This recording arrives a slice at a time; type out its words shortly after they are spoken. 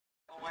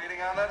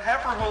on that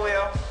heifer,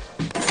 Julio.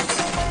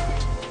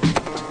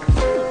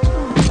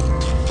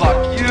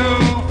 Fuck you,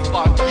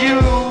 fuck you,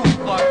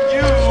 fuck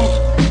you.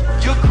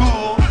 You're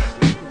cool.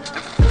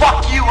 And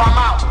fuck you, I'm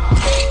out.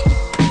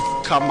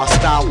 Cut my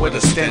style with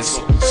a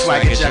stencil,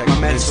 swagger jack my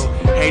mental.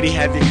 Haiti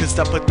heavy cause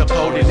I put the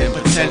potent in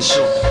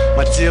potential.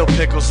 My deal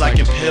pickles like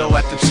a pill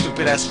at them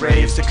stupid ass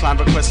raves. Decline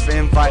request for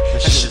invite,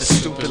 that shit is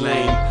stupid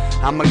lame.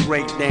 I'm a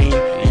great Dane,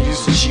 and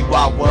use a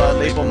Chihuahua.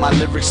 Label my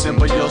lyrics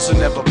simple, yours will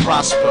never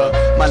prosper.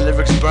 My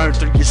lyrics burn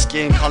through your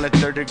skin, call it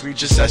third degree.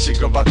 Just as your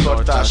girl by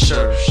torta,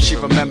 sure, she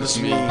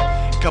remembers me.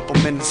 Couple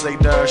minutes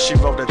later, she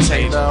wrote a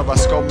Taylor. I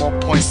score more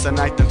points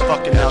tonight than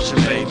fucking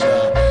Elgin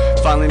Baylor.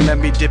 Finally let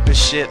me dip in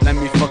shit, let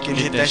me fucking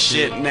hit that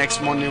shit.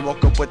 Next morning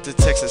woke up with the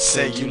text that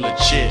said you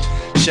legit.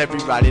 Chevy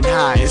riding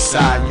high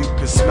inside, you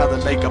could smell the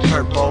lake of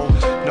purple.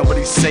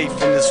 Nobody's safe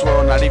in this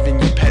world, not even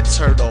your pet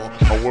turtle.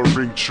 My word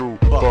ring true,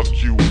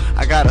 fuck you.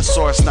 I got a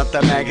source, not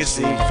that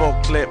magazine. Full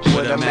clip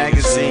with a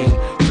magazine.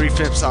 3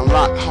 flips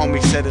unlocked,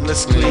 homie said it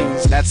looks clean.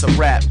 That's a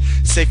wrap.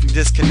 Safely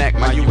disconnect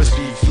my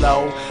USB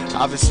flow.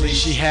 Obviously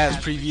she has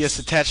previous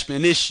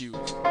attachment issue.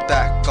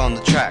 Back on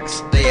the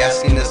tracks, they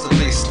asking us to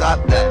please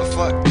stop that, but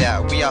fuck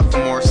that, we out for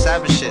more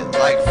savage shit,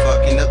 like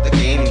fucking up the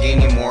game and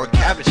gaining more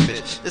cabbage,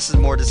 bitch. This is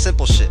more than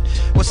simple shit.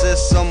 What's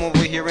this? Someone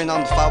we're hearing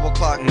on the 5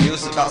 o'clock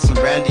news about some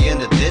brandy in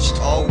the ditch?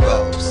 Oh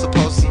well,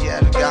 suppose he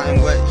had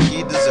gotten what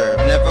he deserved.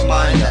 Never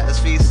mind that, let's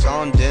feast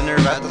on dinner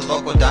at the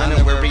local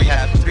diner where we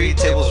had 3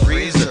 tables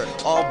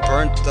reserved, all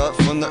burnt up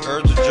from the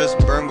earth, or just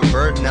burned with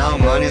bird. Now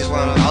money's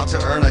what I'm out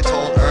to earn, I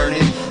told Ernie.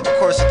 Of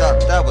course he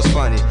thought that was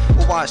funny.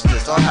 Well watch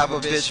this, I'll have a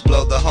bitch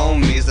blow the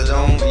homies that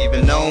don't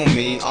even know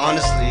me.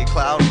 Honestly,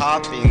 cloud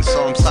hopping,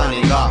 so I'm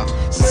signing off.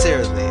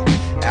 Sincerely,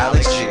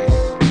 Alex G.